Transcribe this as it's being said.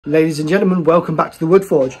Ladies and gentlemen, welcome back to the Wood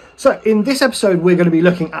Forge. So in this episode we're going to be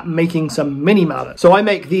looking at making some mini mallets. So I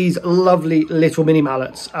make these lovely little mini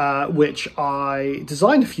mallets which I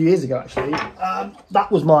designed a few years ago actually. That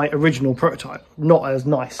was my original prototype, not as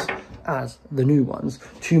nice as the new ones,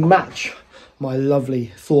 to match my lovely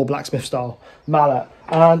Thor blacksmith style mallet.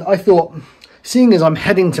 And I thought, seeing as I'm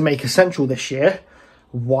heading to make Essential this year,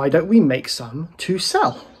 why don't we make some to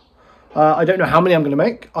sell? I don't know how many I'm going to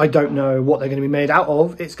make. I don't know what they're going to be made out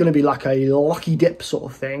of. It's going to be like a lucky dip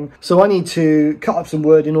sort of thing. So I need to cut up some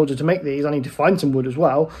wood in order to make these. I need to find some wood as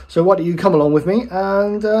well. So why don't you come along with me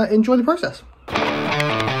and enjoy the process.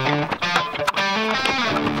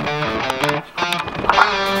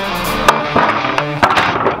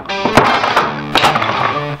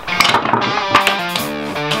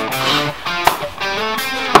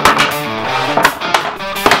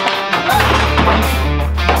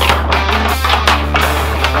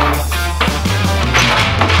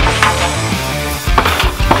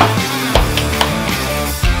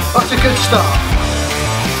 That's a good start.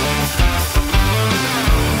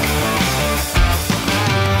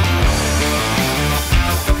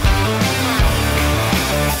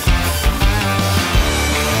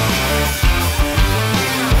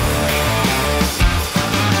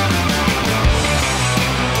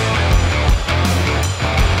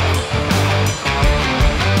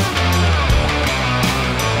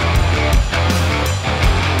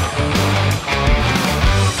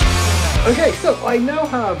 Okay, so I now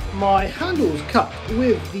have my handles cut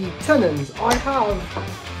with the tenons. I have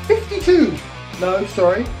 52. No,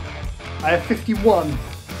 sorry. I have 51.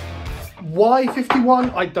 Why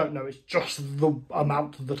 51? I don't know. It's just the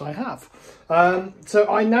amount that I have. So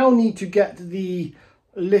I now need to get the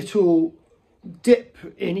little dip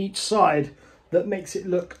in each side that makes it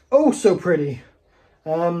look oh so pretty.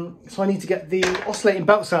 So I need to get the oscillating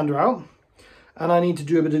belt sander out, and I need to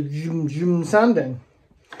do a bit of zoom sanding.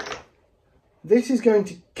 This is going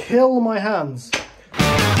to kill my hands.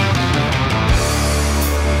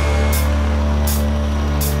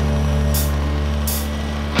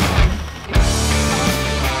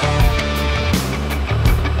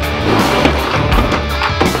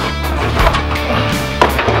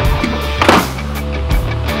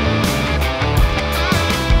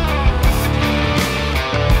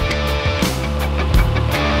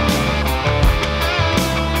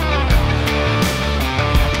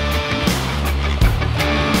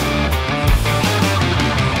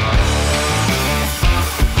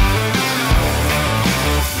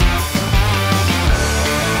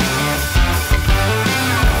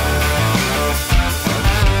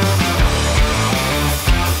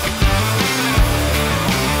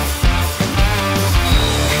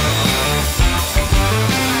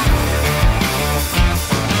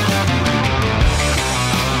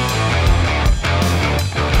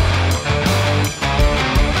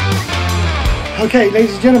 Okay,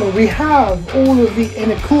 ladies and gentlemen, we have all of the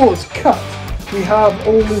inner cores cut. We have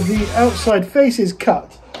all of the outside faces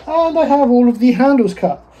cut. And I have all of the handles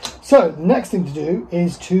cut. So the next thing to do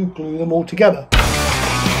is to glue them all together.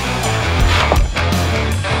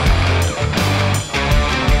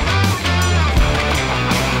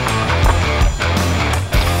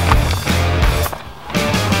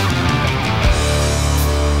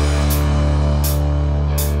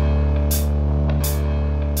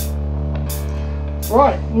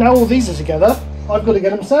 Right, now all these are together, I've got to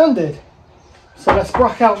get them sanded. So let's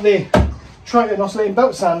brack out the Triton oscillating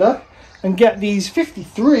belt sander and get these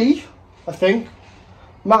 53, I think,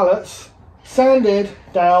 mallets sanded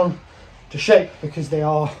down to shape, because they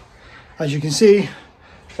are, as you can see,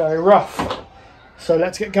 very rough. So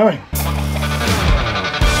let's get going.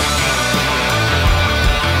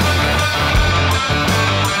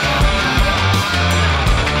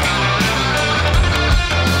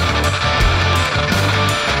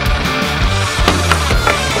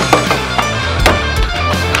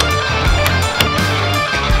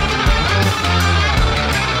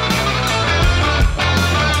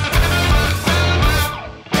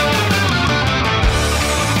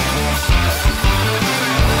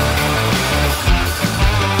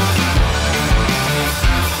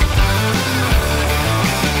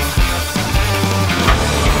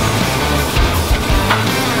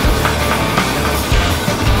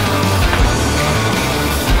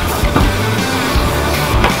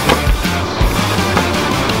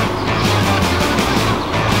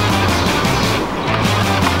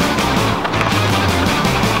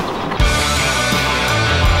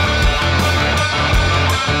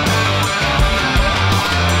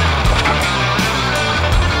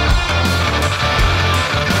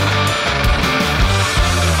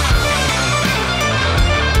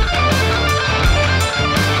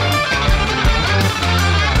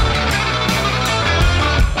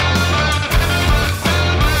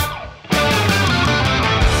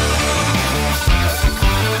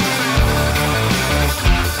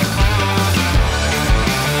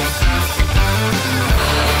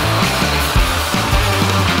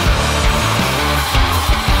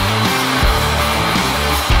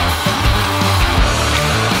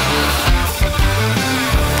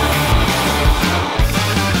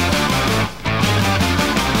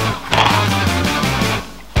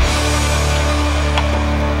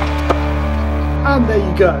 there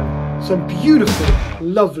you go. Some beautiful,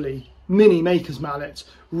 lovely mini Makers mallets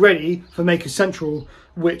ready for Makers Central,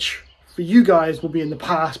 which for you guys will be in the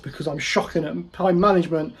past because I'm shocking at time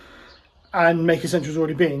management and Makers Central's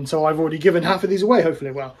already been. So I've already given half of these away,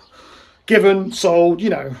 hopefully. Well, given, sold, you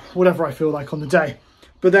know, whatever I feel like on the day.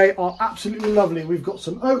 But they are absolutely lovely. We've got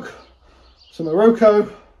some oak, some Morocco,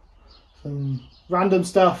 some random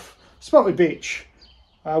stuff, spotted beech,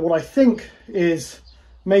 what I think is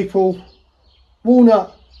maple,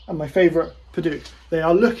 walnut, and my favourite Purdue. They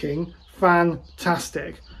are looking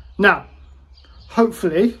fantastic. Now,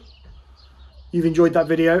 hopefully you've enjoyed that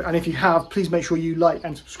video, and if you have, please make sure you like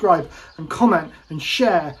and subscribe and comment and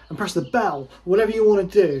share and press the bell, whatever you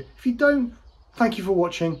want to do. If you don't, thank you for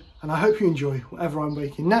watching, and I hope you enjoy whatever I'm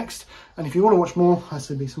making next. And if you want to watch more, there's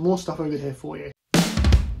going to be some more stuff over here for you.